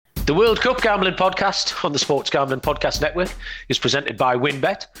The World Cup Gambling Podcast on the Sports Gambling Podcast Network is presented by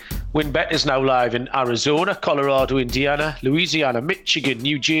WynnBET. WynnBET is now live in Arizona, Colorado, Indiana, Louisiana, Michigan,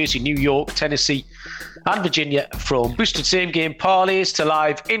 New Jersey, New York, Tennessee, and Virginia. From boosted same-game parlays to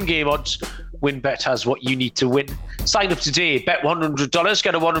live in-game odds, WynnBET has what you need to win. Sign up today, bet $100,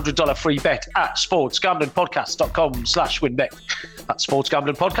 get a $100 free bet at sportsgamblingpodcast.com/WynnBET. That's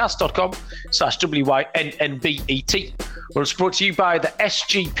sportsgamblingpodcast.com/WYNNBET. Well, it's brought to you by the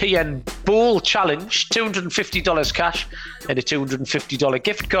SGPN Bowl Challenge. $250 cash and a $250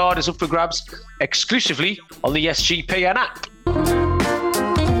 gift card is up for grabs exclusively on the SGPN app.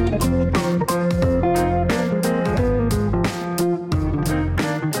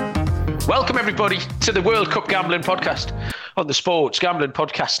 Welcome, everybody, to the World Cup Gambling Podcast on the Sports Gambling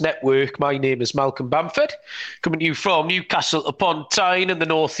Podcast Network. My name is Malcolm Bamford, coming to you from Newcastle upon Tyne in the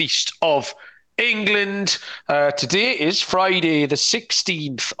northeast of England. Today is Friday, the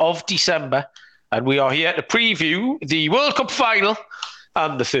 16th of December, and we are here to preview the World Cup final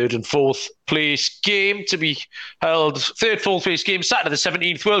and the third and fourth place game to be held. Fourth place game Saturday the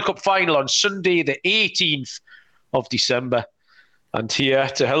 17th, World Cup final on Sunday the 18th of December. And here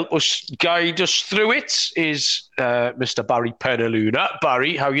to help us, guide us through it is Mr. Barry Penaluna.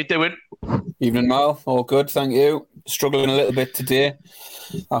 Barry, how you doing? Evening, Mal. All good, thank you. Struggling a little bit today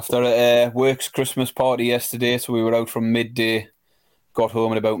after work's Christmas party yesterday, so we were out from midday, got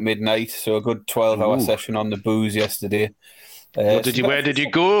home at about midnight, so a good 12-hour session on the booze yesterday. Where did you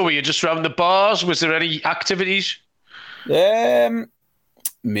go? Were you just around the bars? Was there any activities?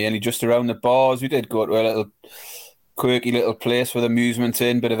 Mainly just around the bars. We did go to a little quirky little place with amusements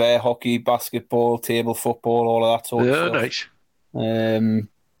in, bit of air hockey, basketball, table football, all of that sort of stuff. Nice.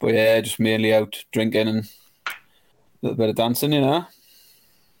 But yeah, just mainly out drinking and a little bit of dancing, you know.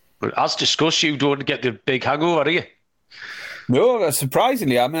 Well, as discussed, you don't get the big hangover, do you? No,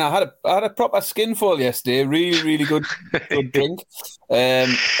 surprisingly, I mean, I had a proper skinful yesterday. Really good drink,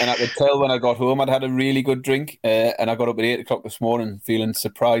 and I could tell when I got home I'd had a really good drink. And I got up at 8 o'clock this morning feeling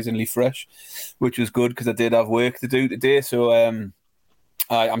surprisingly fresh, which was good because I did have work to do today. So I'm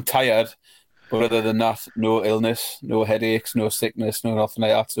tired, but other than that, no illness, no headaches, no sickness, no nothing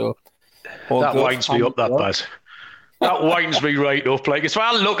like that. So that winds me up, that bad. That winds me right up. Like, it's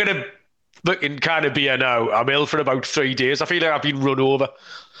while looking at looking kind of beer now. I'm ill for about 3 days. I feel like I've been run over.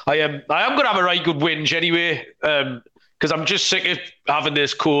 I am going to have a right good whinge anyway, because I'm just sick of having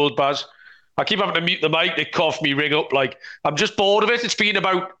this cold, Baz. I keep having to mute the mic, they cough me, ring up. Like, I'm just bored of it. It's been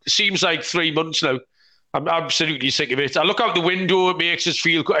seems like 3 months now. I'm absolutely sick of it. I look out the window, it makes us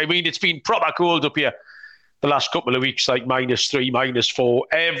feel, I mean, it's been proper cold up here the last couple of weeks, like -3, -4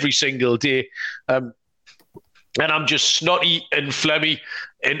 every single day. And I'm just snotty and phlegmy,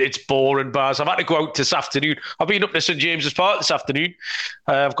 and it's boring, Baz. I've had to go out this afternoon. I've been up to St James's Park this afternoon.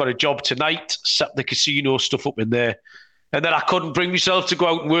 I've got a job tonight, set the casino stuff up in there. And then I couldn't bring myself to go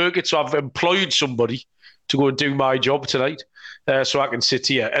out and work it, so I've employed somebody to go and do my job tonight, so I can sit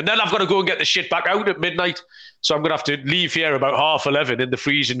here. And then I've got to go and get the shit back out at midnight, so I'm going to have to leave here about 11:30 in the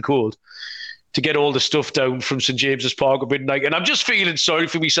freezing cold to get all the stuff down from St James's Park at midnight. And I'm just feeling sorry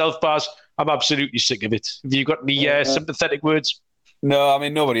for myself, Baz. I'm absolutely sick of it. Have you got any sympathetic words? No, I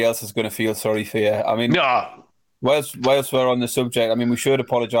mean, nobody else is going to feel sorry for you. I mean, no. Whilst we're on the subject, I mean, we should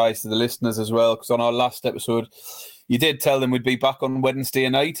apologise to the listeners as well, because on our last episode, you did tell them we'd be back on Wednesday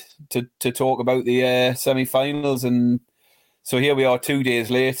night to talk about the semi-finals. And so here we are 2 days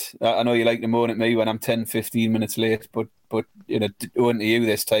late. I know you like to moan at me when I'm 10, 15 minutes late, but you know, owing to you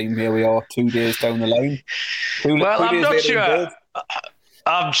this time, here we are 2 days down the line. I'm not sure.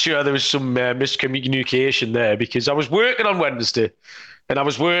 I'm sure there was some miscommunication there, because I was working on Wednesday and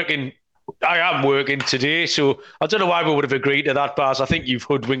I am working today. So I don't know why we would have agreed to that, Baz. I think you've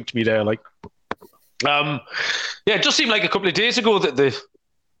hoodwinked me there. Like, it just seemed like a couple of days ago that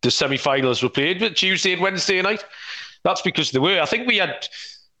the semi-finals were played, but Tuesday and Wednesday night. That's because they were. I think we had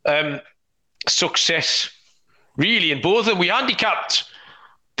success really in both of them. We handicapped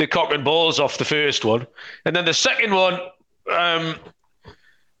the cock and balls off the first one, and then the second one,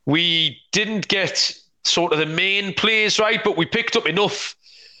 we didn't get sort of the main plays right, but we picked up enough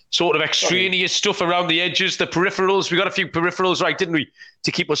sort of extraneous stuff around the edges, the peripherals. We got a few peripherals right, didn't we,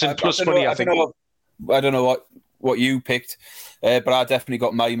 to keep us in plus money, I think. I don't know what you picked, but I definitely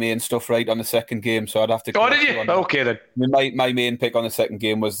got my main stuff right on the second game, so I'd have to... Oh, did you? Okay, then. My main pick on the second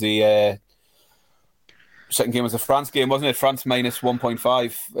game was the... Second game was the France game, wasn't it? France minus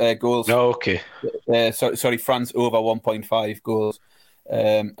 1.5 goals. Oh, okay. Sorry, France over 1.5 goals.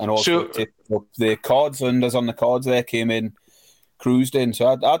 And also the cards, unders on the cards there came in, cruised in. So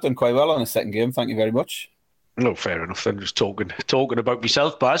I'd done quite well on the second game. Thank you very much. No, fair enough. Then just talking about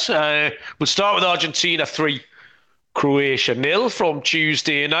myself, Baz. We'll start with Argentina 3, Croatia 0 from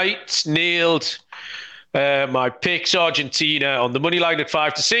Tuesday night. Nailed my picks. Argentina on the money line at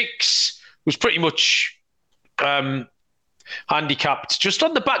 5-6 was pretty much handicapped just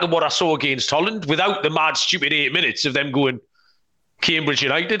on the back of what I saw against Holland, without the mad stupid 8 minutes of them going Cambridge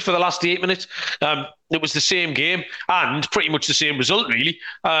United for the last 8 minutes. It was the same game and pretty much the same result, really.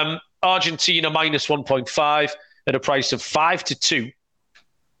 Argentina minus 1.5 at a price of 5-2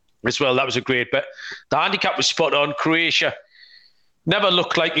 as well. That was a great bet. The handicap was spot on. Croatia never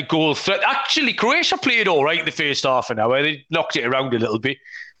looked like a goal threat. Actually, Croatia played all right the first half an hour. They knocked it around a little bit,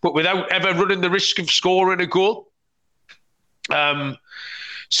 but without ever running the risk of scoring a goal.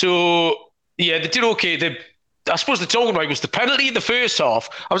 So, yeah, they did okay. I suppose the talking about was the penalty in the first half.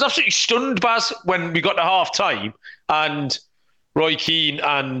 I was absolutely stunned, Baz, when we got to half time and Roy Keane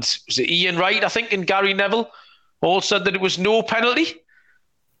and was it Ian Wright, I think, and Gary Neville all said that it was no penalty.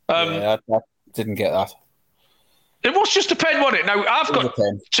 I didn't get that. It was just a pen, wasn't it? Now,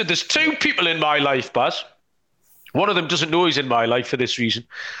 so there's 2 people in my life, Baz. One of them doesn't know he's in my life for this reason.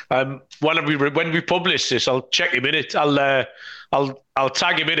 When we publish this, I'll check him in it. I'll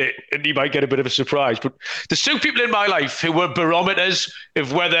tag him in it, and he might get a bit of a surprise. But there's 2 people in my life who were barometers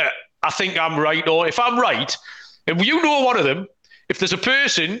of whether I think I'm right or if I'm right. And you know one of them. If there's a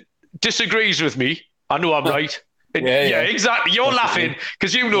person disagrees with me, I know I'm right. Yeah, exactly. You're laughing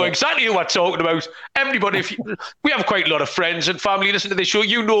because you know exactly who I'm talking about. Everybody, we have quite a lot of friends and family listen to this show.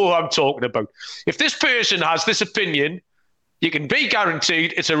 You know who I'm talking about. If this person has this opinion, you can be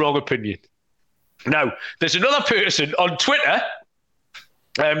guaranteed it's a wrong opinion. Now, there's another person on Twitter.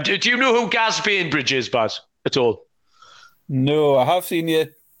 Do you know who Gaz Bainbridge is, Baz, at all? No, I have seen you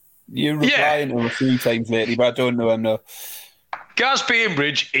replying to him a few times lately, but I don't know him, no. Gaz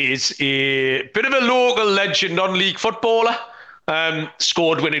Bainbridge is a bit of a local legend non-league footballer.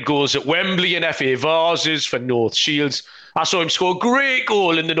 Scored winning goals at Wembley and FA Vases for North Shields. I saw him score a great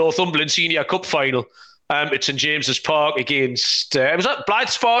goal in the Northumberland Senior Cup final at St James's Park against, was that Blythe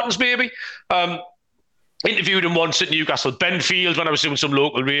Spartans maybe? Interviewed him once at Newcastle Benfield when I was doing some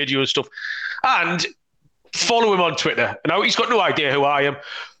local radio stuff. And follow him on Twitter. Now, he's got no idea who I am.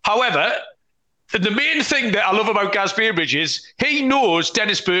 However, the main thing that I love about Gaz Bainbridge is he knows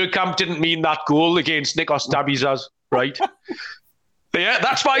Dennis Bergkamp didn't mean that goal against Nikos Dabizas, right? Yeah,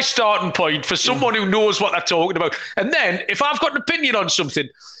 that's my starting point for someone who knows what they're talking about. And then, if I've got an opinion on something,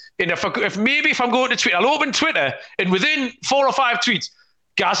 and if I'm going to Twitter, I'll open Twitter, and within 4 or 5 tweets,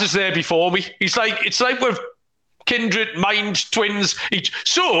 Gaz is there before me. It's like we're kindred mind twins each.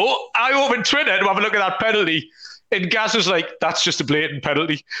 So I opened Twitter to have a look at that penalty, and Gaz was like, "That's just a blatant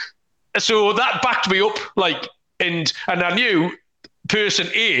penalty." So that backed me up, and I knew person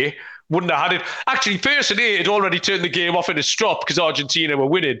A wouldn't have had it. Actually, person A had already turned the game off in a strop because Argentina were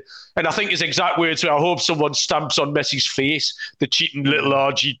winning. And I think his exact words were, "I hope someone stamps on Messi's face, the cheating little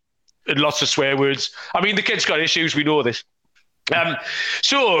Argie," and lots of swear words. I mean, the kid's got issues, we know this.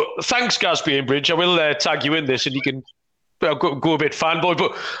 So thanks, Gaz Bainbridge. I will tag you in this, and you can go a bit fanboy.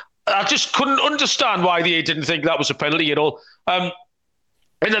 But I just couldn't understand why they didn't think that was a penalty at all. And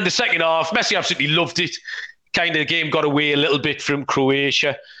then the second half, Messi absolutely loved it. Kind of the game got away a little bit from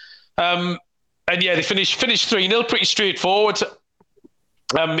Croatia. And yeah, they finished 3-0, pretty straightforward.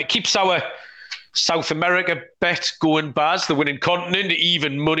 It keeps our South America bet going, Baz, the winning continent,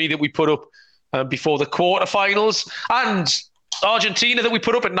 even money that we put up before the quarterfinals. And Argentina that we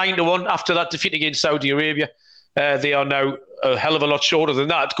put up at 9-1 after that defeat against Saudi Arabia. They are now a hell of a lot shorter than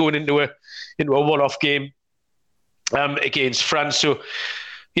that, going into a one-off game against France. So,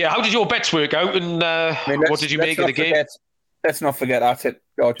 yeah, how did your bets work out, and what did you make of the game? Let's not forget I tipped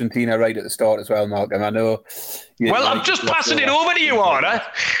Argentina right at the start as well, Malcolm. I know. Well, I'm just passing it over to you, Anna.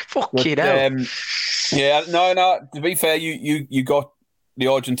 Fucking hell. Yeah, no. To be fair, you got the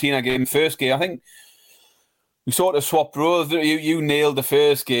Argentina game, first game. I think we sort of swapped roles. You nailed the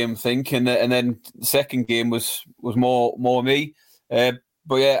first game, I think, and then the second game was more me.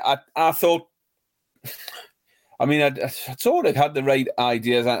 But yeah, I thought. I mean, I sort of had the right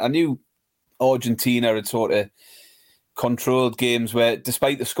ideas. I knew Argentina had sort of controlled games where,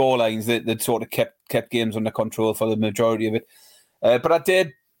 despite the scorelines, they'd sort of kept games under control for the majority of it. But I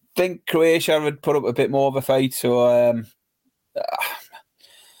did think Croatia would put up a bit more of a fight. So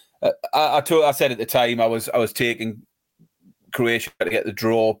I said at the time I was taking Croatia to get the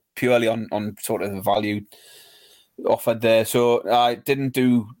draw purely on sort of the value offered there. So I didn't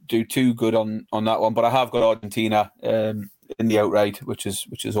do too good on that one, but I have got Argentina in the outright, which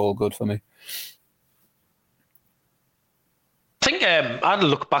is all good for me. I think I had a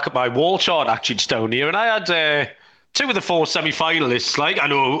look back at my wall chart actually just down here, and I had 2 of the 4 semi-finalists. Like, I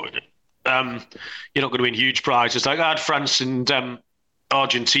know you're not going to win huge prizes. Like, I had France and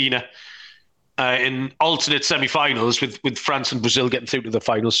Argentina in alternate semi-finals, with France and Brazil getting through to the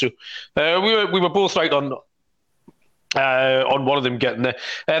finals. So we were both right on one of them getting there.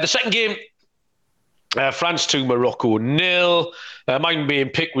 The second game, France 2, Morocco 0. My main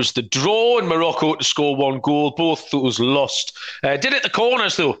pick was the draw, and Morocco to score 1 goal. Both those lost. Did it the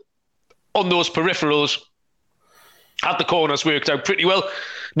corners, though, on those peripherals. Had the corners worked out pretty well.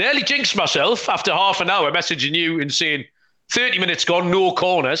 Nearly jinxed myself after half an hour messaging you and saying 30 minutes gone, no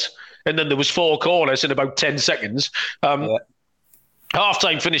corners. And then there was 4 corners in about 10 seconds.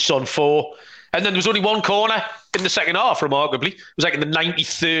 Half-time finished on 4. And then there was only 1 corner in the second half, remarkably. It was like in the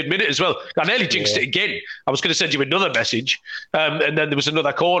 93rd minute as well. I nearly jinxed it again. I was going to send you another message. And then there was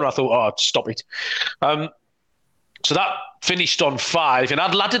another corner. I thought, oh, stop it. So that finished on 5. And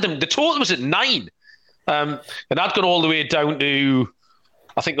I'd ladded them. The total was at 9. And I'd gone all the way down to,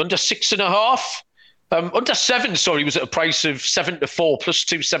 I think, under 6.5. Under 7, sorry, was at a price of 7-4 plus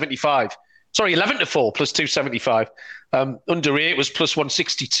 275. Sorry, 11-4 plus 275. Under 8 was plus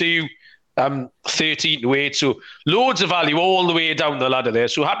 162. 13-8, so loads of value all the way down the ladder there.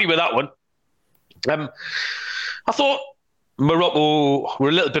 So happy with that one. I thought Morocco were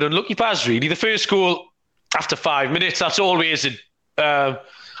a little bit unlucky, Baz, really. The first goal after 5 minutes, that's always hard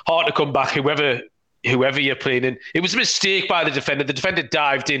to come back, whoever you're playing in. It was a mistake by the defender. The defender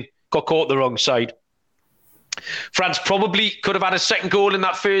dived in, got caught the wrong side. France probably could have had a second goal in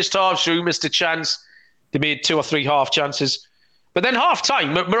that first half. Giroud missed a chance. They made 2 or 3 half chances. But then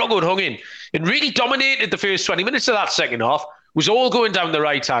half-time, Morocco had hung in and really dominated the first 20 minutes of that second half. Was all going down the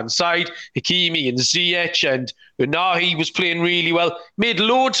right-hand side. Hakimi and Ziyech and Unahi was playing really well. Made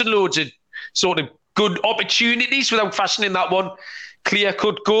loads and loads of sort of good opportunities without fashioning that one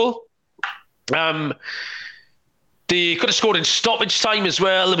clear-cut goal. They could have scored in stoppage time as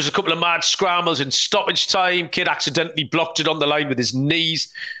well. There was a couple of mad scrambles in stoppage time. Kid accidentally blocked it on the line with his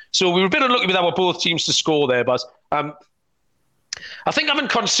knees. So we were a bit unlucky with our both teams to score there, Buzz. I think having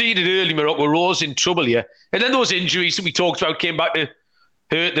conceded early, Morocco rose in trouble here. And then those injuries that we talked about came back to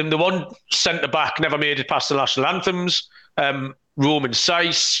hurt them. The one centre-back never made it past the national anthems. Roman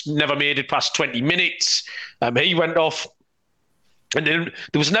Saiss never made it past 20 minutes. He went off. And then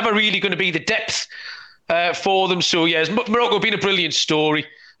there was never really going to be the depth for them. So, yes, Morocco been a brilliant story.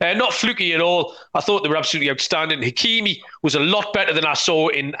 Not fluky at all. I thought they were absolutely outstanding. Hakimi was a lot better than I saw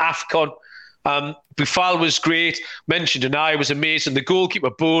in AFCON. Boufal was great. Mentioned Unahi was amazing. The goalkeeper,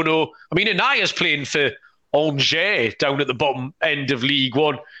 Bono. I mean, Unahi's playing for Angers down at the bottom end of League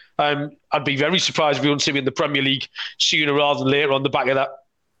One. I'd be very surprised if we don't see him in the Premier League sooner rather than later on the back of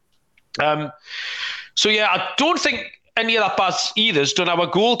that. So, yeah, I don't think any of that Baz either has done our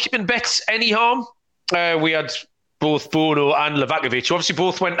goalkeeping bets any harm. We had both Bono and Livakovic. Obviously,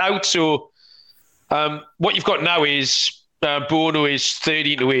 both went out. So what you've got now is Bono is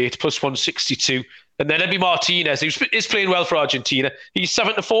 13-8 plus 162. And then Emi Martinez, who is playing well for Argentina, he's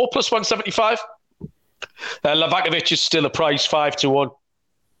 7-4 plus 175. Livakovic is still a price 5-1.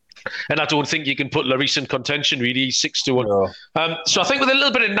 And I don't think you can put Lloris in contention, really. He's 6-1. No. So I think with a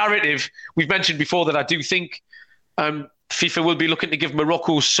little bit of narrative, we've mentioned before that I do think FIFA will be looking to give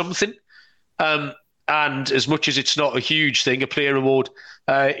Morocco something. And as much as it's not a huge thing, a player reward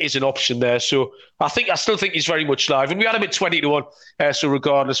is an option there. So I still think he's very much live. And we had him at 20-1. So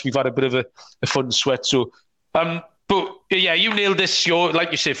regardless, we've had a bit of a fun sweat. So, but yeah, you nailed this.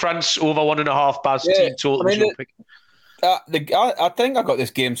 Like you say, France over 1.5 Baz team total. I mean, I think I got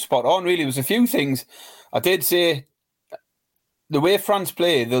this game spot on, really. There was a few things. I did say the way France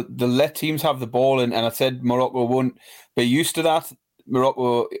play, they'll let teams have the ball. And I said Morocco won't be used to that.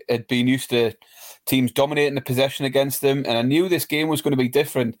 Morocco had been used to teams dominating the possession against them, and I knew this game was going to be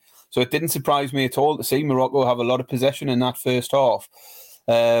different, so it didn't surprise me at all to see Morocco have a lot of possession in that first half.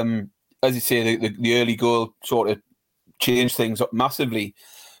 As you say, the early goal sort of changed things up massively,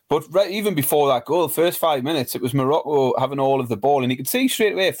 but even before that goal, the first 5 minutes, it was Morocco having all of the ball, and you could see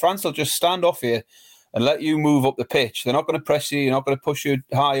straight away France will just stand off here and let you move up the pitch. They're not going to press you, they're not going to push you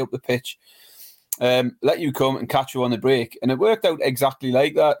high up the pitch. Let you come and catch you on the break, and it worked out exactly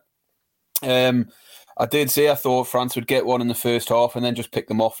like that. I did say I thought France would get one in the first half and then just pick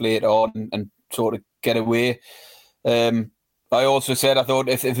them off later on and sort of get away. I also said I thought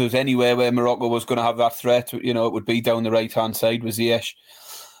if there was anywhere where Morocco was going to have that threat, it would be down the right-hand side with Ziyech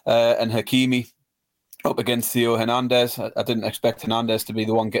and Hakimi up against Theo Hernandez. I didn't expect Hernandez to be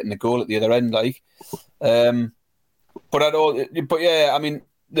the one getting the goal at the other end, but yeah, I mean,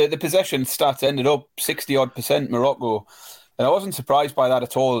 the possession stats ended up 60-odd% Morocco. and I wasn't surprised by that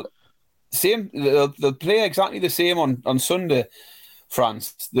at all. They'll play exactly the same on Sunday.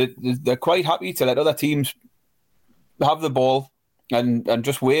 France, they're quite happy to let other teams have the ball and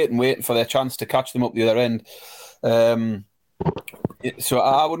just wait for their chance to catch them up the other end. So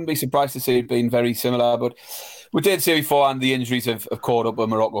I wouldn't be surprised to see it being very similar. But we did say beforehand the injuries have caught up with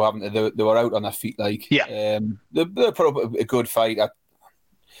Morocco, haven't they? They were out on their feet. They put up a good fight.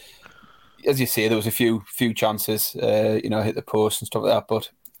 As you say, there was a few chances, hit the post and stuff like that.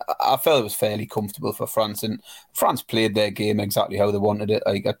 But I felt it was fairly comfortable for France, and France played their game exactly how they wanted it.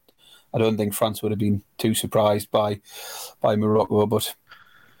 I don't think France would have been too surprised by Morocco, but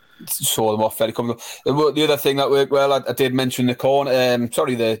saw them off fairly comfortable. The other thing that worked well, I did mention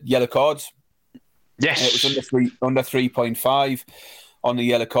the yellow cards. Yes, it was under 3.5 on the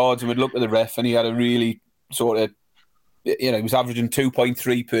yellow cards, and we'd look at the ref, and he had a really sort of, he was averaging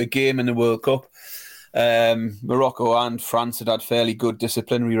 2.3 per game in the World Cup. Morocco and France had fairly good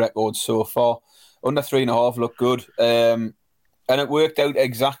disciplinary records so far. Under 3.5 looked good, and it worked out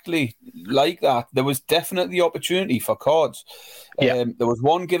exactly like that. There was definitely opportunity for cards. There was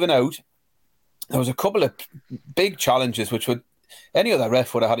one given out. There was a couple of big challenges which any other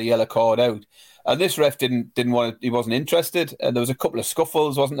ref would have had a yellow card out, and this ref didn't want it. He wasn't interested. And there was a couple of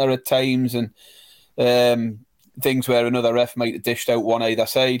scuffles, wasn't there, at times, and things where another ref might have dished out one either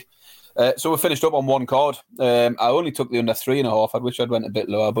side. So we finished up on one card. I only took the under 3.5. I wish I'd went a bit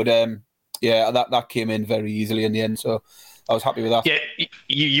lower, but that came in very easily in the end. So I was happy with that. Yeah,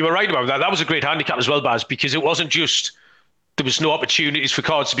 you were right about that. That was a great handicap as well, Baz, because it wasn't just there was no opportunities for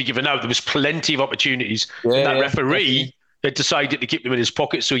cards to be given out. There was plenty of opportunities. That referee had decided to keep them in his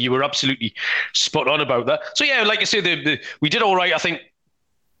pocket. So you were absolutely spot on about that. So yeah, like I say, we did all right, I think.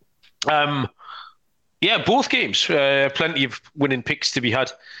 Both games, plenty of winning picks to be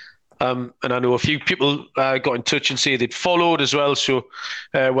had. And I know a few people got in touch and say they'd followed as well. So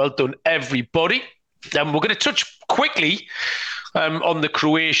well done, everybody. We're going to touch quickly on the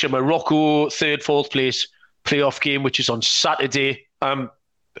Croatia-Morocco third, fourth place playoff game, which is on Saturday.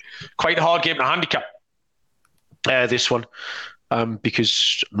 Quite a hard game to handicap, this one,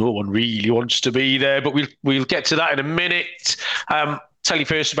 because no one really wants to be there. But we'll get to that in a minute. Tell you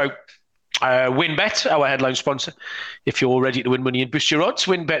first about WinBet, our headline sponsor. If you're ready to win money and boost your odds,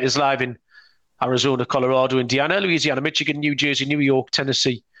 WinBet is live in Arizona, Colorado, Indiana, Louisiana, Michigan, New Jersey, New York,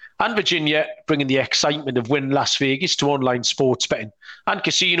 Tennessee, and Virginia, bringing the excitement of Win Las Vegas to online sports betting and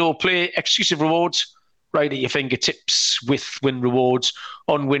casino play. Exclusive rewards right at your fingertips with Win Rewards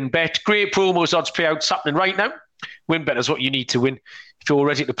on WinBet. Great promos, odds payouts happening right now. WinBet is what you need to win. If you're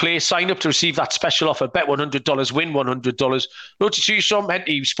ready to play, sign up to receive that special offer. Bet $100, win $100. Loads to choose from. Head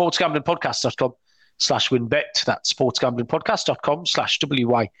to sportsgamblingpodcast.com/winbet. That's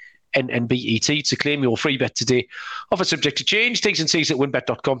sportsgamblingpodcast.com/WYNNBET to claim your free bet today. Offer subject to change. T's and C's at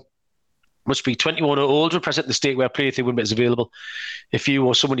winbet.com. Must be 21 or older, present in the state where play through WinBet is available. If you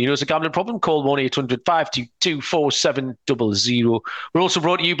or someone you know has a gambling problem, call 1-800-522-4700. We're also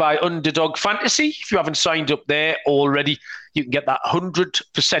brought to you by Underdog Fantasy. If you haven't signed up there already, you can get that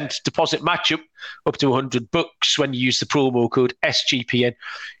 100% deposit matchup up to $100 when you use the promo code SGPN.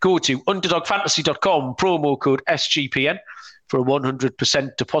 Go to underdogfantasy.com, promo code SGPN. For a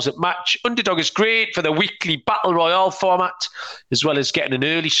 100% deposit match. Underdog is great for the weekly Battle Royale format, as well as getting an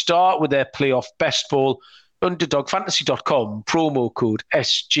early start with their playoff best ball. Underdogfantasy.com, promo code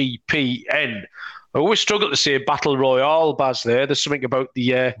SGPN. I always struggle to say Battle Royale, Baz, there. There's something about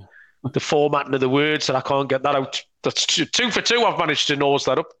the formatting of the words that I can't get that out. That's two for two. I've managed to nose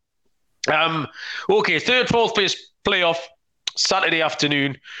that up. Okay, third, fourth place playoff, Saturday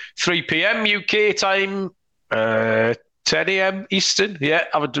afternoon, 3 p.m. UK time. 10 a.m. Eastern. Yeah,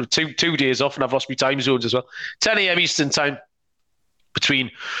 I've had 2 days off and I've lost my time zones as well. 10 a.m. Eastern time between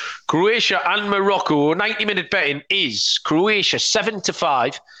Croatia and Morocco. 90-minute betting is Croatia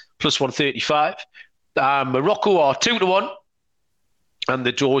 7-5 plus 135. Morocco are 2-1 and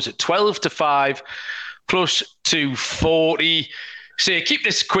the draw is at 12-5 plus 240. So keep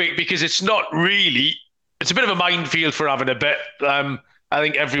this quick because it's not really. It's a bit of a minefield for having a bet. I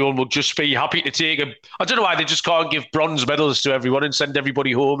think everyone will just be happy to take them. I don't know why they just can't give bronze medals to everyone and send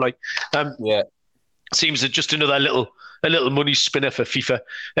everybody home. Seems just another little money spinner for FIFA.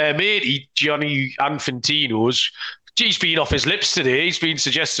 Matey, Gianni he's been off his lips today. He's been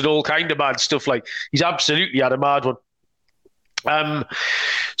suggesting all kind of mad stuff. Like he's absolutely had a mad one. I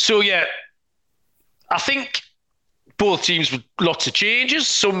think both teams with lots of changes,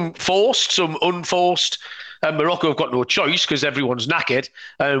 some forced, some unforced. Morocco have got no choice because everyone's knackered.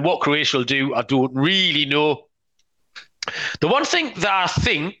 And what Croatia will do, I don't really know. The one thing that I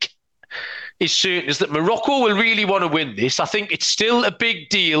think is certain is that Morocco will really want to win this. I think it's still a big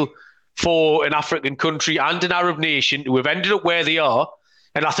deal for an African country and an Arab nation who have ended up where they are.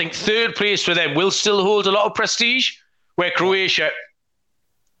 And I think third place for them will still hold a lot of prestige, where Croatia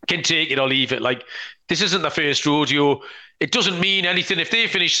can take it or leave it. Like, this isn't the first rodeo. It doesn't mean anything. If they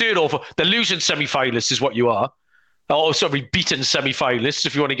finish third over, the losing semi-finalists is what you are. Or sorry, beaten semi-finalists,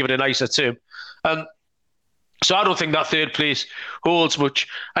 if you want to give it a nicer term. So I don't think that third place holds much.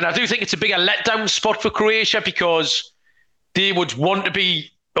 And I do think it's a bigger letdown spot for Croatia because they would want to be,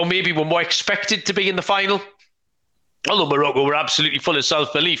 or maybe were more expected to be in the final. Although Morocco were absolutely full of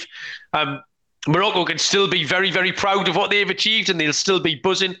self-belief. Morocco can still be very, very proud of what they've achieved and they'll still be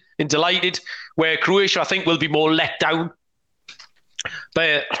buzzing and delighted, where Croatia, I think, will be more let down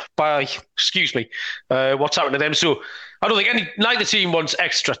by what's happened to them. So I don't think neither team wants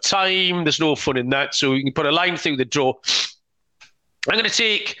extra time. There's no fun in that. So you can put a line through the draw. I'm going to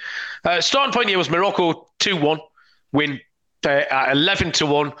take, starting point here was Morocco 2-1 win. At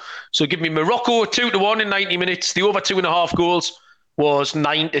 11-1, so give me Morocco 2-1 in 90 minutes. The over 2.5 goals was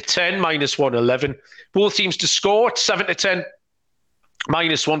 9-10 minus 111. Both teams to score at 7-10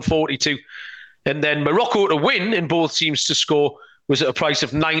 minus 142, and then Morocco to win in both teams to score was at a price of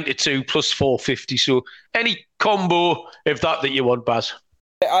 9-2 plus 450. So any combo of that you want, Baz.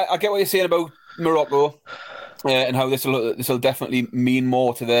 I get what you're saying about Morocco and how this will definitely mean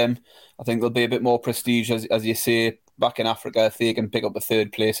more to them. I think there'll be a bit more prestige, as you say. Back in Africa, if they can pick up the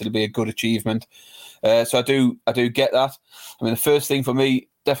third place, it'll be a good achievement. So I do get that. I mean, the first thing for me,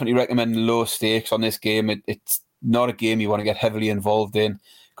 definitely recommend low stakes on this game. It's not a game you want to get heavily involved in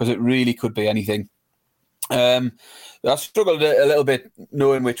because it really could be anything. I struggled a little bit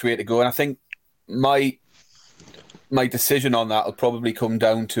knowing which way to go, and I think my decision on that will probably come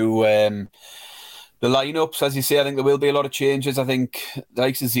down to the lineups. As you say, I think there will be a lot of changes. I think the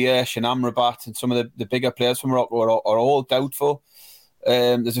likes of Ziyech and Amrabat and some of the bigger players from Morocco are all doubtful.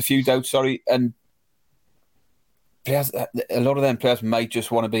 There's a few doubts, and players, a lot of them players might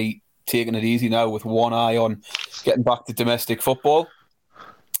just want to be taking it easy now with one eye on getting back to domestic football.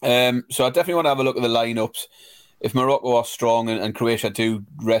 So I definitely want to have a look at the lineups. If Morocco are strong and Croatia do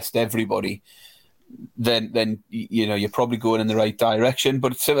rest everybody, then you're probably going in the right direction.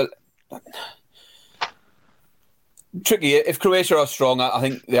 But it's still tricky. If Croatia are strong, I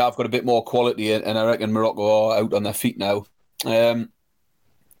think they have got a bit more quality, and I reckon Morocco are out on their feet now. The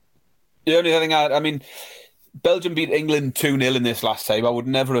only thing I mean, Belgium beat England 2-0 in this last time. I would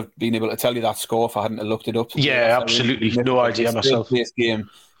never have been able to tell you that score if I hadn't looked it up. Yeah, absolutely. No idea myself. This game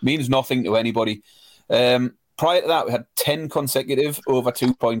means nothing to anybody. Prior to that, we had 10 consecutive over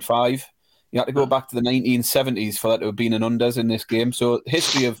 2.5. You had to go back to the 1970s for that to have been an unders in this game. So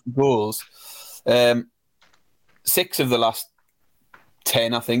history of goals, 6 of the last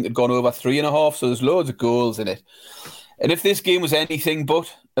 10, I think, had gone over 3.5. So there's loads of goals in it. And if this game was anything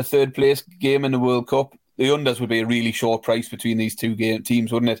but a third place game in the World Cup, the unders would be a really short price between these two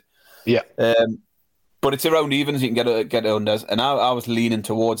teams, wouldn't it? Yeah. But it's around evens. You can get unders, and I was leaning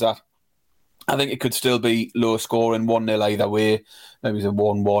towards that. I think it could still be low scoring, 1-0 either way. Maybe it's a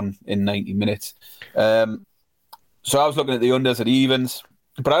 1-1 in 90 minutes. So I was looking at the unders at evens,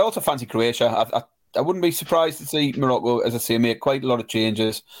 but I also fancy Croatia. I wouldn't be surprised to see Morocco, as I say, make quite a lot of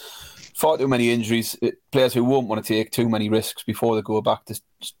changes. Far too many injuries, players who won't want to take too many risks before they go back to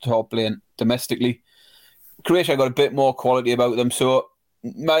start playing domestically. Croatia got a bit more quality about them, so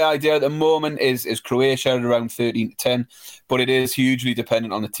my idea at the moment is Croatia at around 13-10, but it is hugely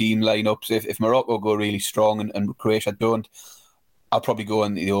dependent on the team lineups. If Morocco go really strong and Croatia don't, I'll probably go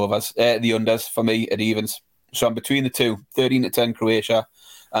on the unders for me at evens. So I'm between the two, 13-10 Croatia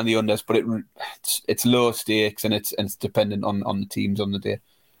and the unders, but it's low stakes and it's dependent on the teams on the day.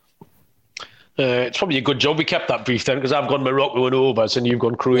 It's probably a good job we kept that brief then, because I've gone Morocco and overs and you've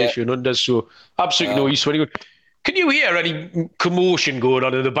gone Croatia and unders, so absolutely no use for anyone. Can you hear any commotion going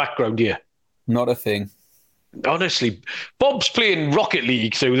on in the background here? Not a thing. Honestly, Bob's playing Rocket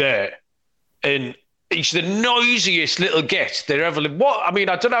League through there, and he's the noisiest little get there ever lived. What? I mean,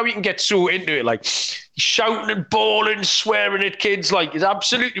 I don't know how you can get so into it. Like, he's shouting and bawling, swearing at kids. Like, it's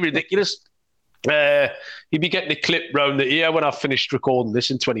absolutely ridiculous. He'd be getting a clip round the ear when I've finished recording this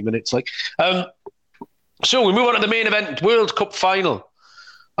in 20 minutes. So we move on to the main event, World Cup final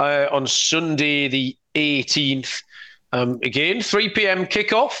on Sunday the 18th. Again, 3 p.m.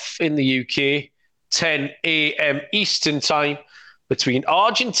 kickoff in the UK, 10 a.m. Eastern time between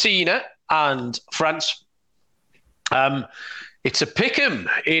Argentina and France. It's a pick'em.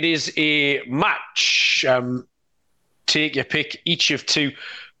 It is a match. Take your pick, each of two.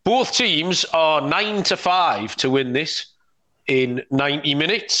 Both teams are 9-5 to win this in 90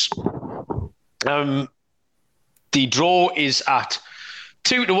 minutes. The draw is at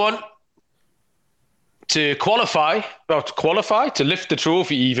 2-1 to qualify, to lift the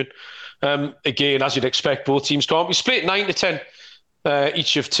trophy even. Again, as you'd expect, both teams can't be split 9-10,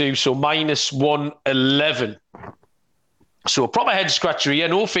 each of two, so minus 111. So a proper head scratcher here,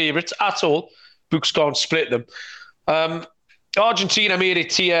 no favourites at all. Books can't split them. Argentina made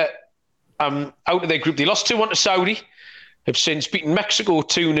it here out of their group. They lost 2-1 to Saudi, have since beaten Mexico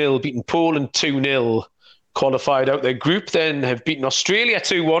 2-0, beaten Poland 2-0, qualified out their group, then have beaten Australia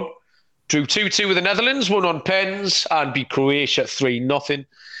 2-1, drew 2-2 with the Netherlands, won on pens, and beat Croatia 3-0.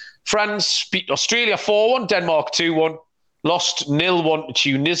 France beat Australia 4-1, Denmark 2-1, lost 0-1 to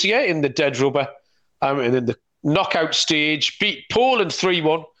Tunisia in the dead rubber, and in the knockout stage, beat Poland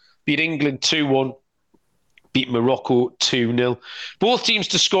 3-1, beat England 2-1, beat Morocco 2-0. Both teams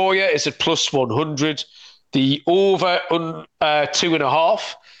to score here is at plus 100. The over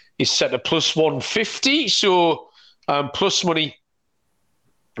 2.5 is set at plus 150. So plus money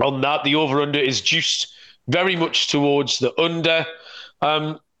on that. The over-under is juiced very much towards the under.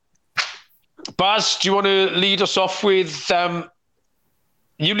 Baz, do you want to lead us off with...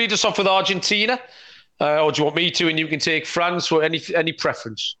 you lead us off with Argentina? Or do you want me to, and you can take France, or any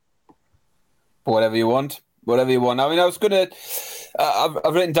preference? Whatever you want. I mean, I was going to...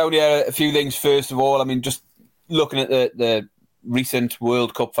 I've written down here a few things. First of all, I mean, just looking at the recent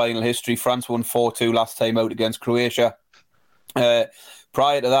World Cup final history, France won 4-2 last time out against Croatia. Prior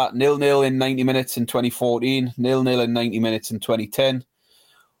to that, 0-0 in 90 minutes in 2014, 0-0 in 90 minutes in 2010,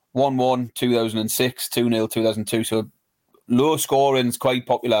 1-1 2006, 2-0 2002. So low scoring is quite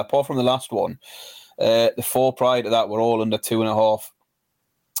popular, apart from the last one. The four prior to that were all under 2.5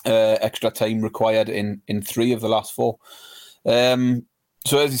 extra time required in 3 of the last 4.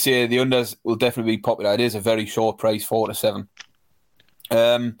 So as you say, the unders will definitely be popular. It is a very short price, 4-7.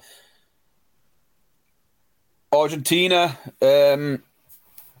 Argentina,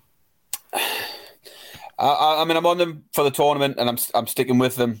 I mean, I'm on them for the tournament, and I'm sticking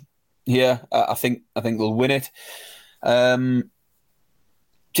with them here. I think they'll win it.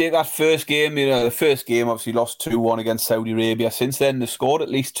 Take that first game. The first game obviously lost 2-1 against Saudi Arabia. Since then, they scored at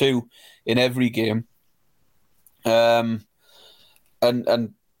least 2 in every game. And I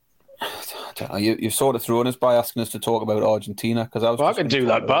don't know, you've sort of thrown us by asking us to talk about Argentina, because I can do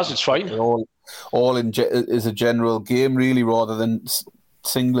that, Baz. It's fine. All in is a general game, really, rather than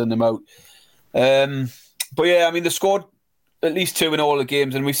singling them out. But yeah, I mean, they scored at least 2 in all the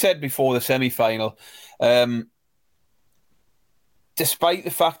games, and we said before the semi-final, despite the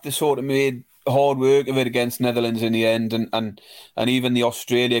fact they sort of made hard work of it against Netherlands in the end, and even the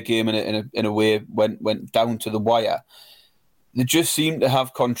Australia game in a way went down to the wire, they just seem to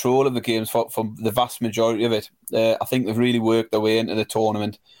have control of the games for the vast majority of it. I think they've really worked their way into the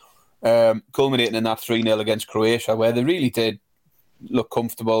tournament, culminating in that 3-0 against Croatia, where they really did look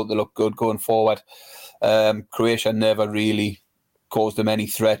comfortable, they look good going forward. Croatia never really caused them any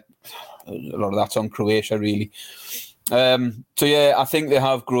threat. A lot of that's on Croatia, really. So yeah, I think they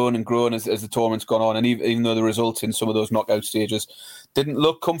have grown as the tournament's gone on, and even though the results in some of those knockout stages didn't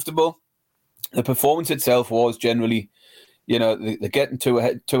look comfortable, the performance itself was generally, they're getting too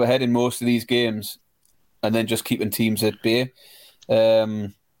ahead in most of these games, and then just keeping teams at bay.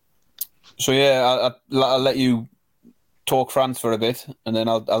 So yeah, I'll let you talk France for a bit, and then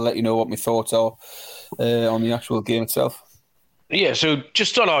I'll let you know what my thoughts are on the actual game itself. Yeah, so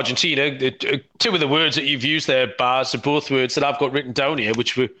just on Argentina, 2 of the words that you've used there, Baz, are both words that I've got written down here,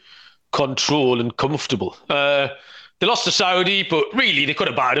 which were control and comfortable. They lost to Saudi, but really they could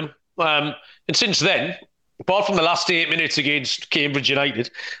have batted them. And since then, apart from the last 8 minutes against Cambridge United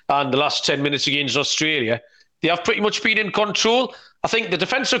and the last 10 minutes against Australia, they have pretty much been in control. I think the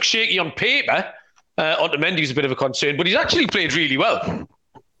defence looks shaky on paper. Otamendi's a bit of a concern, but he's actually played really well.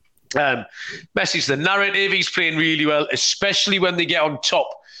 Messi's the narrative. He's playing really well, especially when they get on top.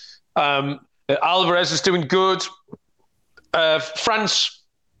 Alvarez is doing good. France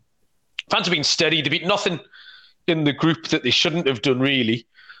have been steady. They beat nothing in the group that they shouldn't have done, really.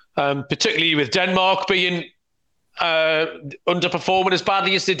 Particularly with Denmark being underperforming as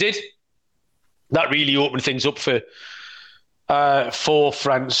badly as they did. That really opened things up for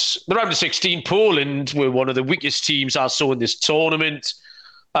France. The round of 16, Poland were one of the weakest teams I saw in this tournament.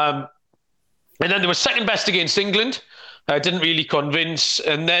 And then they were second best against England. Didn't really convince.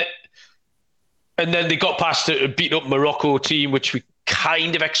 And then they got past a beaten up Morocco team, which we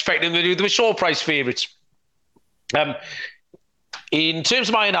kind of expected them to do. They were short price favourites. In terms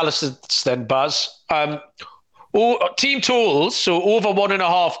of my analysis then, Baz, team totals, so over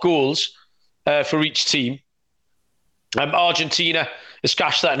 1.5 goals for each team. Argentina has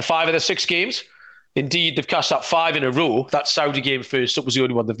cashed that in 5 of their 6 games. Indeed, they've cashed that 5 in a row. That Saudi game first up was the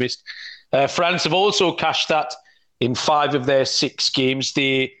only one they've missed. France have also cashed that in 5 of their 6 games.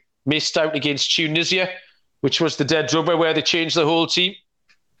 They missed out against Tunisia, which was the dead rubber where they changed the whole team.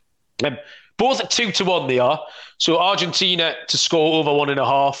 Both at 2-1 they are. So Argentina to score over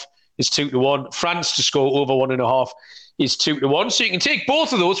 1.5 is 2-1. France to score over 1.5 is 2-1. So you can take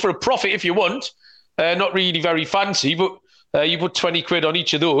both of those for a profit if you want. Not really very fancy, but you put 20 quid on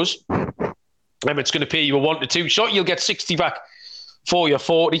each of those. It's going to pay you a 1-2 shot. You'll get 60 back for your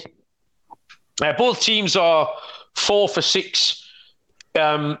 40. Both teams are 4 for 6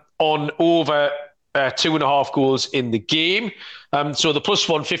 on over 2.5 goals in the game. So the plus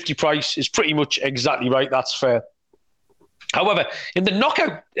 150 price is pretty much exactly right. That's fair. However, in the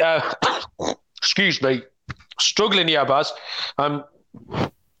knockout, excuse me, struggling here, Baz. In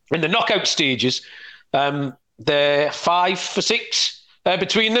the knockout stages, they're 5 for 6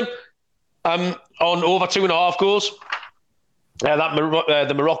 between them on over 2.5 goals.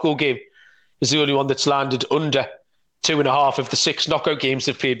 The Morocco game is the only one that's landed under 2.5 of the 6 knockout games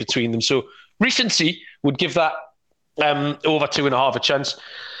they've played between them. So recency would give that over 2.5 a chance.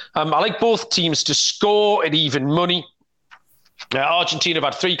 I like both teams to score at even money. Argentina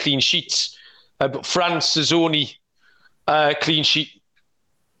have had 3 clean sheets, but France's only clean sheet.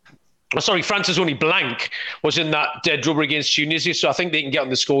 France's only blank was in that dead rubber against Tunisia, so I think they can get on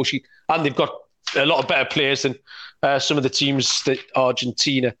the score sheet, and they've got a lot of better players than some of the teams that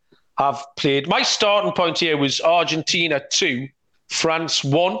Argentina have played. My starting point here was Argentina 2, France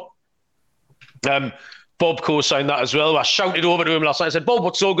 1. Bob co-signed that as well. I shouted over to him last night. I said, Bob,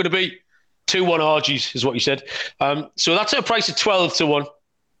 what's it all going to be? 2-1 Argies is what he said. So that's at a price of 12-1.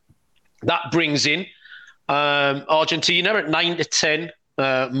 That brings in Argentina at 9-10,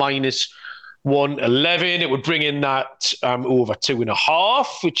 minus 111. It would bring in that over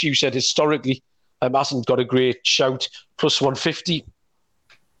 2.5, which you said historically hasn't got a great shout, plus 150.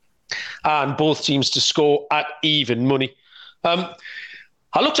 And both teams to score at even money. I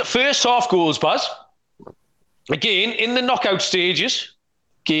looked at first half goals, Baz. Again, in the knockout stages,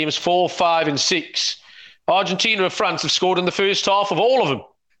 games 4, 5, and 6, Argentina and France have scored in the first half of all of them.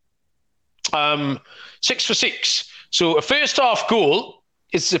 6 for 6. So a first half goal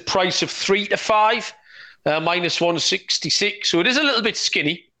is the price of 3-5, minus 166. So it is a little bit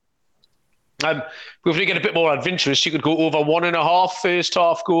skinny. If we get a bit more adventurous, you could go over 1.5 first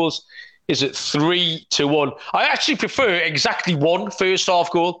half goals. Is it 3-1? I actually prefer exactly 1 first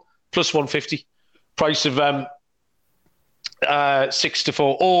half goal plus 150. Price of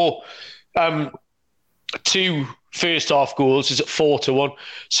 6-4, or 2 first half goals is at 4-1.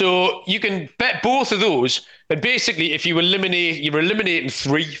 So you can bet both of those. And basically, if you're eliminating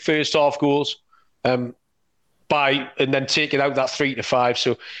 3 first half goals and then taking out that 3-5.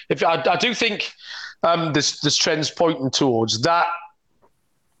 So if I do think there's trends pointing towards that.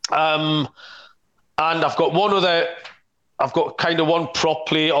 And I've got kind of one prop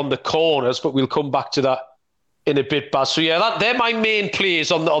play on the corners, but we'll come back to that in a bit, Baz. So yeah, they're my main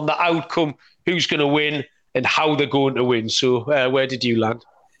plays on the outcome, who's going to win and how they're going to win. So where did you land?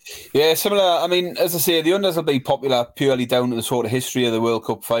 Yeah, similar. I mean, as I say, the unders will be popular purely down to the sort of history of the World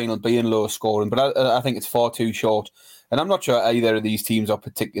Cup final being low scoring, but I think it's far too short. And I'm not sure either of these teams are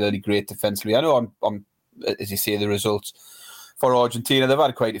particularly great defensively. I know I'm as you say, the results for Argentina, they've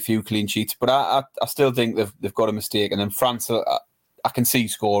had quite a few clean sheets, but I still think they've got a mistake. And then France, I can see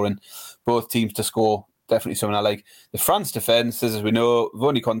scoring. Both teams to score, definitely something I like. The France defence, as we know,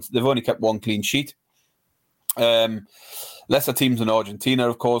 they've only kept 1 clean sheet. Lesser teams than Argentina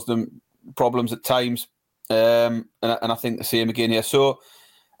have caused them problems at times, and I think the same again here. So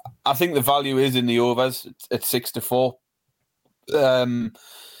I think the value is in the overs at 6-4.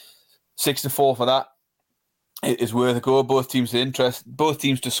 6-4 for that. It is worth a go. Both teams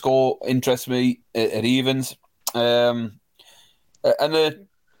to score interests me at evens. And the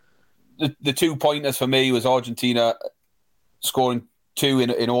 2 pointers for me was Argentina scoring 2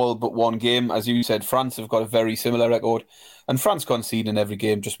 in all but 1 game. As you said, France have got a very similar record, and France conceding every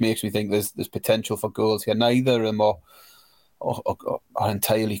game just makes me think there's potential for goals here. Neither of them are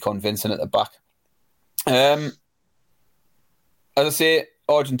entirely convincing at the back. As I say,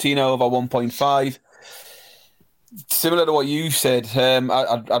 Argentina over 1.5. Similar to what you said,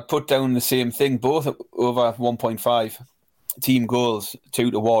 I'd put down the same thing, both over 1.5 team goals,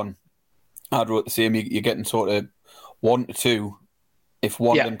 2-1. I'd wrote the same. You're getting sort of 1-2 if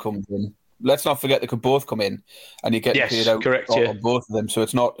one of them comes in. Let's not forget they could both come in, and you get paid out on both of them. So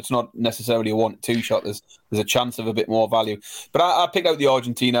it's not necessarily a 1-2 shot. There's a chance of a bit more value. But I pick out the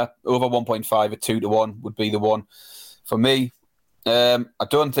Argentina over 1.5 at 2-1 would be the one for me. I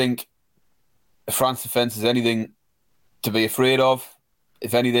don't think the France defence is anything to be afraid of.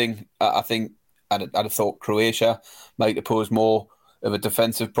 If anything, I think I'd have thought Croatia might have posed more of a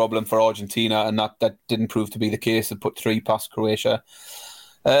defensive problem for Argentina, and that didn't prove to be the case. They put 3 past Croatia.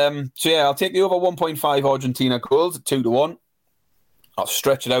 So yeah, I'll take the over 1.5 Argentina goals at 2-1. I'll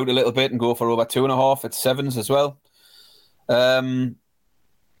stretch it out a little bit and go for over 2.5 at 7s as well.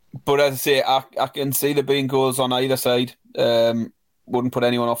 But as I say, I can see there being goals on either side. Wouldn't put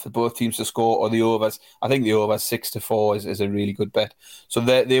anyone off for both teams to score or the overs. I think the overs 6-4 is a really good bet. So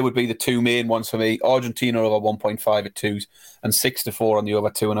they would be the 2 main ones for me. Argentina over 1.5 at 2s and 6-4 on the over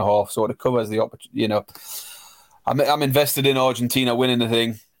 2.5. So it covers the opportunity. I'm invested in Argentina winning the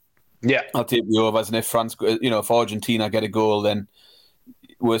thing. Yeah, I'll take the overs, and if France, if Argentina get a goal, then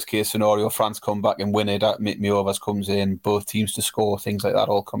worst case scenario, France come back and win it. Me overs comes in, both teams to score, things like that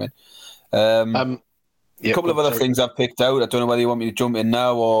all come in. A couple of other things I've picked out. I don't know whether you want me to jump in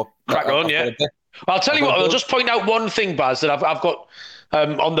now or crack on. Yeah, I'll tell you what. I'll just point out one thing, Baz, that I've got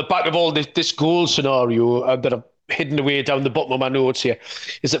on the back of all this goal scenario that I've hidden away down the bottom of my notes here,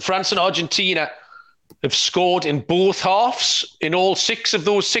 is that France and Argentina have scored in both halves in all 6 of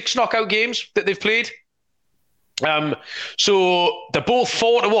those 6 knockout games that they've played. So they're both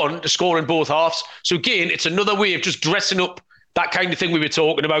 4-1 to score in both halves. So again, it's another way of just dressing up that kind of thing we were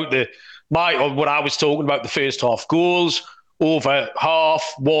talking about, what I was talking about, the first half goals, over half,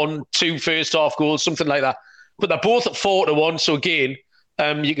 1, 2 first half goals, something like that. But they're both at 4-1. So again,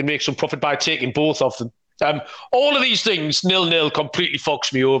 you can make some profit by taking both of them. All of these things, 0-0, completely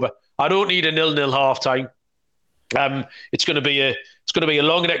fucks me over. I don't need a 0-0 half time. It's going to be a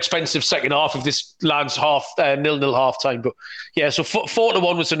long and expensive second half if this lands 0-0 half time. But yeah, so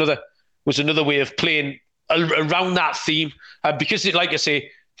 4-1 was another way of playing around that theme, because like I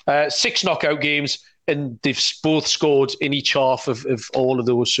say, 6 knockout games and they've both scored in each half of all of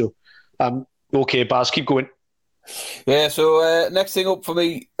those. So okay, Baz, keep going. Yeah. So next thing up for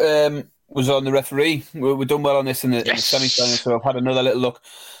me was on the referee. We've done well on this in the semi-final, so I've had another little look.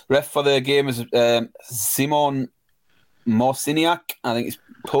 Ref for the game is Simon Marciniak. I think it's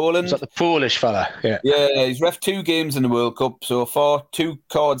Poland. Is that the Polish fella? Yeah. Yeah, he's ref 2 games in the World Cup so far. 2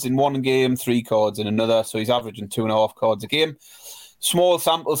 cards in one game, 3 cards in another. So he's averaging 2.5 cards a game. Small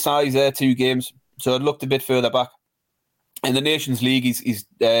sample size there, 2 games. So I'd looked a bit further back. In the Nations League, he's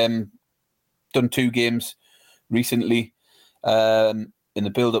done 2 games recently. In the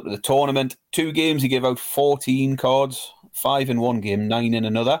build-up to the tournament, 2 games he gave out 14 cards, 5 in one game, 9 in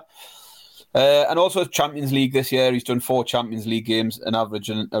another. And also Champions League this year, he's done 4 Champions League games and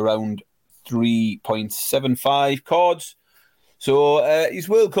averaging around 3.75 cards. So his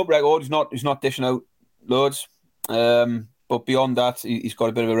World Cup record, he's not dishing out loads. But beyond that, he's got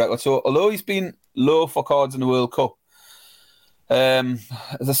a bit of a record. So although he's been low for cards in the World Cup,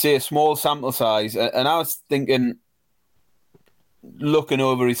 as I say, a small sample size. And I was thinking, looking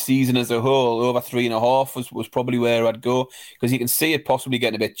over his season as a whole, over 3.5 was probably where I'd go, because you can see it possibly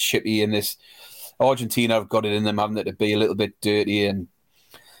getting a bit chippy in this. Argentina have got it in them, haven't they, to be a little bit dirty. And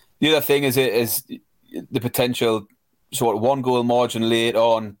the other thing is the potential sort of 1 goal margin late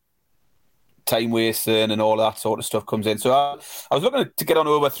on, time wasting and all that sort of stuff comes in. So I was looking to get on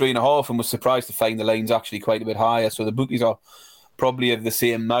over 3.5 and was surprised to find the line's actually quite a bit higher. So the bookies are probably of the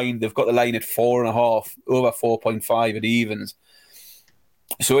same mind. They've got the line at 4.5, over 4.5 at evens.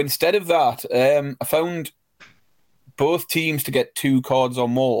 So instead of that, I found both teams to get 2 cards or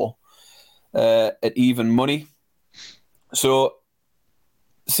more at even money. So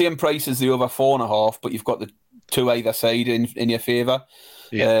same price as the over 4.5, but you've got the 2 either side in your favour.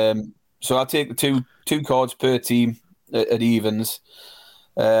 Yeah. So I'll take the two cards per team at evens.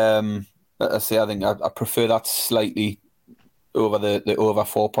 I think I prefer that slightly over the over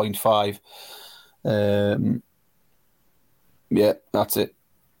 4.5. Yeah, that's it.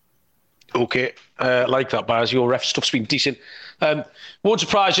 Okay, like that, Baz. Your ref stuff's been decent. Won't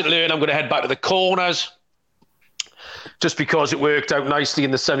surprise you to learn I'm going to head back to the corners, just because it worked out nicely in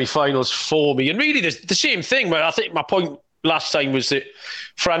the semi-finals for me. And really, the same thing. But I think my point last time was that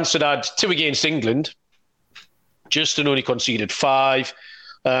France had 2 against England, just and only conceded 5.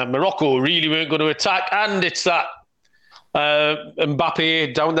 Morocco really weren't going to attack, and it's that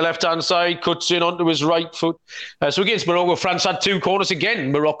Mbappe down the left-hand side cuts in onto his right foot. So against Morocco, France had 2 corners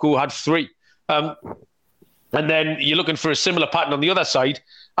again. Morocco had 3. And then you're looking for a similar pattern on the other side,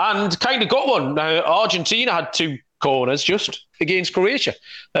 and kind of got one. Argentina had 2 corners just against Croatia,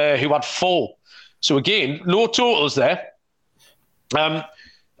 who had 4. So again, low totals there.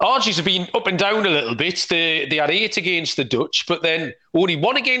 Argies have been up and down a little bit. They had 8 against the Dutch, but then only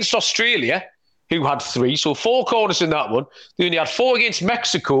 1 against Australia, who had 3. So 4 corners in that one. They only had 4 against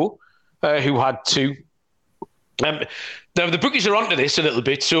Mexico, who had 2. The bookies are onto this a little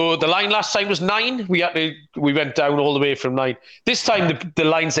bit. So the line last time was 9. We went down all the way from 9. This time the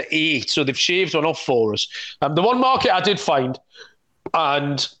line's at 8, so they've shaved one off for us. The one market I did find,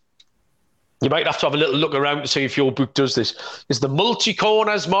 and you might have to have a little look around to see if your book does this, is the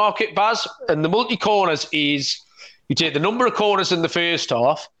multi-corners market, Baz. And the multi-corners is, you take the number of corners in the first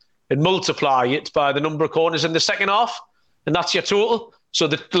half and multiply it by the number of corners in the second half, and that's your total. So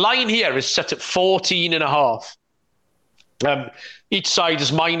the line here is set at 14.5. Each side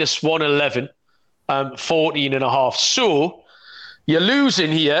is minus 111, 14.5. So you're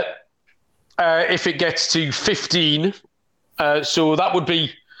losing here if it gets to 15. So that would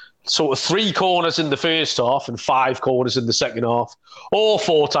be sort of 3 corners in the first half and 5 corners in the second half. Or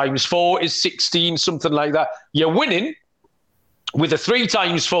 4 times 4 is 16, something like that. You're winning with a 3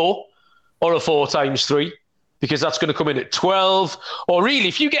 times 4 or a 4 times 3, because that's going to come in at 12. Or really,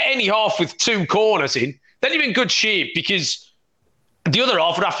 if you get any half with 2 corners in, then you're in good shape, because the other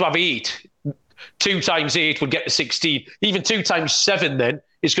half would have to have 8. 2 times 8 would get to 16. Even 2 times 7 then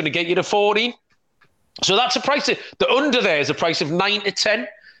is going to get you to 14. So that's a price. The under there is a price of 9 to 10,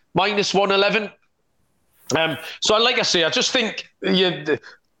 minus 111. So like I say, I just think the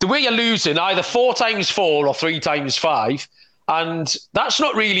way you're losing, either 4 times 4 or 3 times 5, and that's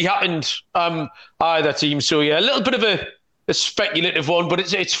not really happened either team. So yeah, a little bit of a speculative one, but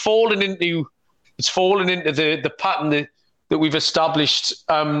it's fallen into the pattern that we've established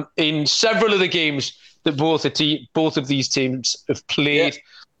in several of the games that both of these teams have played.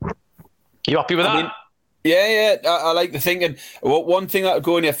 Yeah. You happy with that? I like the thinking. One thing that would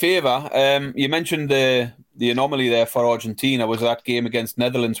go in your favour, you mentioned the anomaly there for Argentina was that game against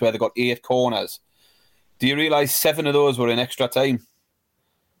Netherlands where they got 8 corners. Do you realise 7 of those were in extra time?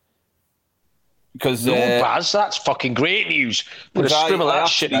 Because Baz, that's fucking great news. Put a scribble that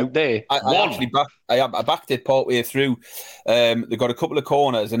shit out there. I backed it part way through. They got a couple of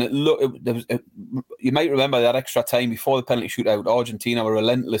corners, and you might remember that extra time before the penalty shootout. Argentina were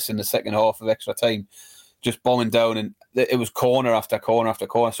relentless in the second half of extra time, just bombing down, and it was corner after corner after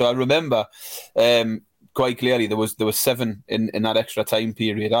corner. So I remember quite clearly there was 7 in that extra time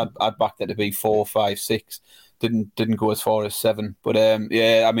period. I'd backed it to be 4, 5, 6. Didn't go as far as 7, but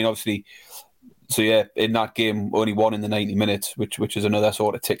obviously. So yeah, in that game, only 1 in the 90 minutes, which is another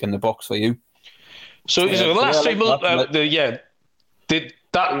sort of tick in the box for you. So the last 3 months,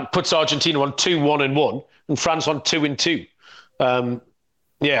 that puts Argentina on 2-1-1, and France on 2-2.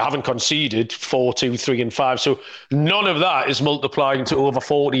 Haven't conceded 4, 2, 3, and 5. So none of that is multiplying to over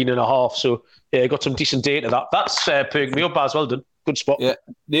 14.5. So yeah, got some decent data. That's perked me up as well done. Good spot. Yeah.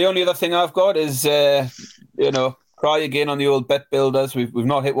 The only other thing I've got is try again on the old bet builders. We've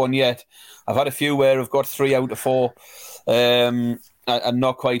not hit one yet. I've had a few where I've got 3 out of 4 and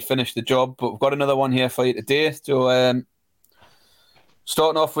not quite finished the job, but we've got another one here for you today. So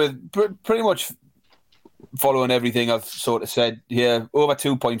starting off with pretty much following everything I've sort of said here. Over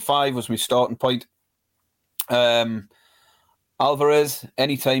 2.5 was my starting point. Alvarez,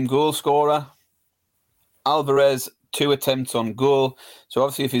 anytime goal scorer. Alvarez, 2 attempts on goal. So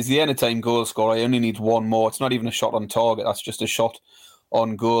obviously if he's the anytime goal scorer, he only needs 1 more. It's not even a shot on target. That's just a shot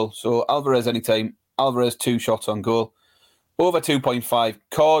on goal. So Alvarez anytime. Alvarez 2 shots on goal. Over 2.5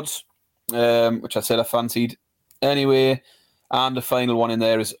 cards, which I said I fancied anyway. And the final one in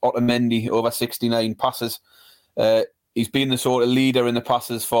there is Otamendi, over 69 passes. He's been the sort of leader in the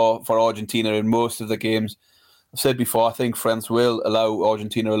passes for Argentina in most of the games. I've said before, I think France will allow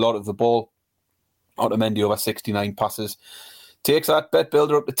Argentina a lot of the ball. Otamendi over 69 passes. Takes that bet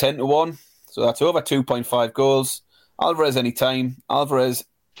builder up to 10-1. So that's over 2.5 goals. Alvarez anytime. Alvarez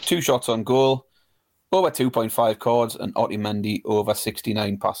 2 shots on goal. Over 2.5 cards. And Otamendi over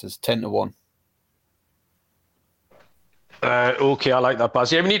 69 passes. 10-1. Okay, I like that,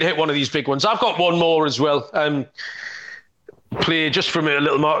 Baz. Yeah, we need to hit one of these big ones. I've got one more as well. Play just from a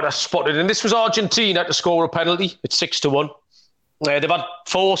little market I spotted. And this was Argentina to score a penalty at 6-1. They've had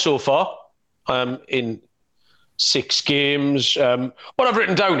 4 so far. In 6 games. What I've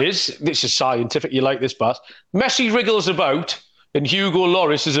written down is, this is scientific, you like this, Baz. Messi wriggles about and Hugo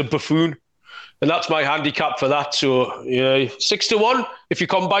Lloris is a buffoon. And that's my handicap for that. So, 6-1. If you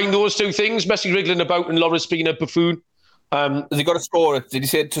combine those 2 things, Messi wriggling about and Lloris being a buffoon. Has he got to score it? Did he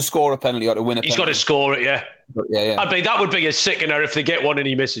say to score a penalty or to win a penalty? He's got to score it, yeah. That would be a sickener if they get one and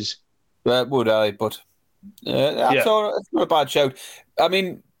he misses. Would I? But that's not a bad shout. I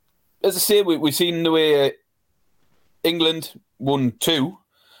mean, as I say, we've seen the way England won 2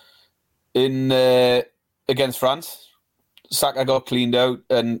 in against France. Saka got cleaned out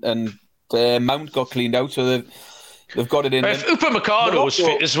and Mount got cleaned out. So They've got it in them. If Upamecano's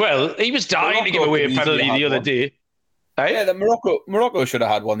fit as well, he was dying to give away a penalty the other day. Hey? Yeah, the Morocco should have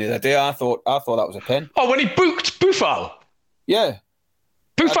had one the other day. I thought that was a pen. Oh, when he booked Boufal. Yeah.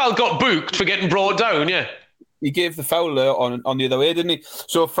 Boufal got booked for getting brought down, yeah. He gave the foul on the other way, didn't he?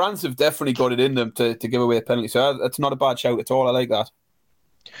 So France have definitely got it in them to give away a penalty. So that's not a bad shout at all. I like that.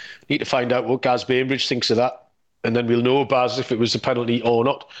 Need to find out what Gaz Bainbridge thinks of that. And then we'll know, Baz, if it was a penalty or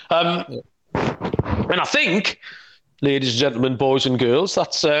not. And I think, ladies and gentlemen, boys and girls,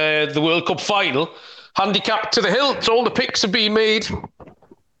 that's the World Cup final. Handicapped to the hilt. All the picks have been made.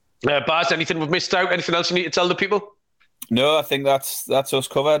 Baz, anything we've missed out? Anything else you need to tell the people? No, I think that's us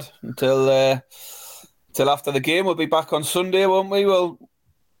covered until after the game. We'll be back on Sunday, won't we? We'll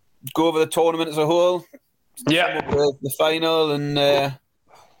go over the tournament as a whole. Yeah. The final and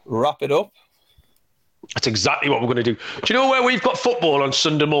wrap it up. That's exactly what we're going to do. Do you know where we've got football on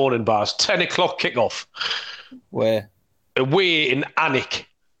Sunday morning, Baz? 10 o'clock kickoff. Where? Away in Alnwick.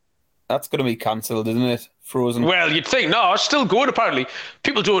 That's going to be cancelled, isn't it? Frozen. Well, you'd think. No, it's still going, apparently.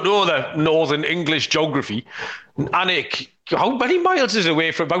 People don't know the Northern English geography. Alnwick, how many miles is it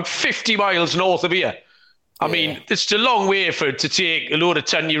away from? About 50 miles north of here. I mean, it's a long way to take a load of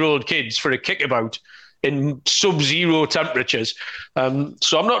 10-year-old kids for a kickabout in sub-zero temperatures.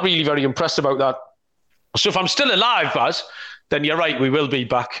 So I'm not really very impressed about that. So if I'm still alive, Baz, then you're right, we will be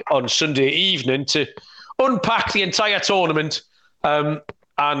back on Sunday evening to unpack the entire tournament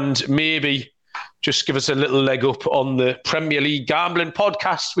and maybe just give us a little leg up on the Premier League Gambling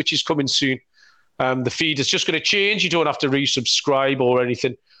podcast, which is coming soon. The feed is just going to change. You don't have to resubscribe or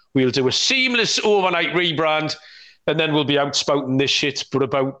anything. We'll do a seamless overnight rebrand, and then we'll be out spouting this shit, but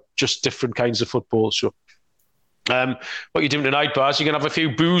about just different kinds of football. So what are you doing tonight, Baz? You going to have a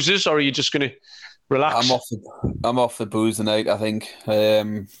few boozes, or are you just going to relax? I'm off the booze tonight, I think.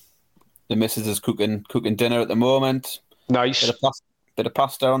 The missus is cooking dinner at the moment. Nice. Bit of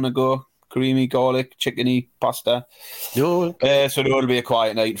pasta on the go. Creamy, garlic, chickeny pasta. So it'll be a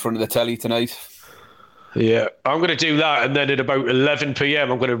quiet night in front of the telly tonight. Yeah, I'm going to do that, and then at about 11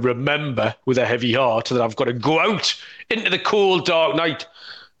 p.m, I'm going to remember with a heavy heart that I've got to go out into the cold, dark night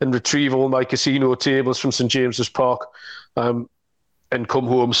and retrieve all my casino tables from St James's Park and come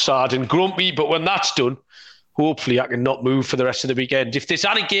home sad and grumpy. But when that's done, hopefully I can not move for the rest of the weekend. If this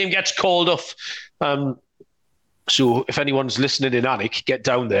Alnwick game gets called off, so if anyone's listening in Alnwick, get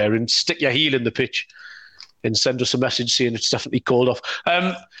down there and stick your heel in the pitch and send us a message saying it's definitely called off.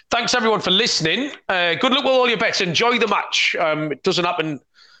 Thanks, everyone, for listening. Good luck with all your bets. Enjoy the match. It doesn't happen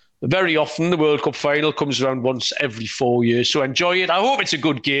very often. The World Cup final comes around once every 4 years, so enjoy it. I hope it's a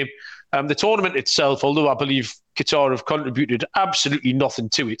good game. The tournament itself, although I believe Qatar have contributed absolutely nothing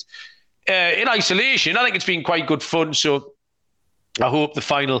to it, in isolation, I think it's been quite good fun, so I hope the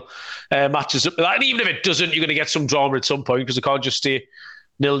final matches up with that. And even if it doesn't, you're going to get some drama at some point because it can't just stay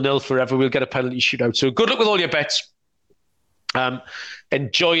 0-0 forever. We'll get a penalty shootout. So good luck with all your bets.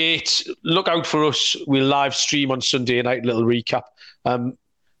 Enjoy it. Look out for us. We'll live stream on Sunday night, a little recap. And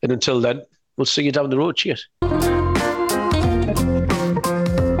until then, we'll see you down the road. Cheers.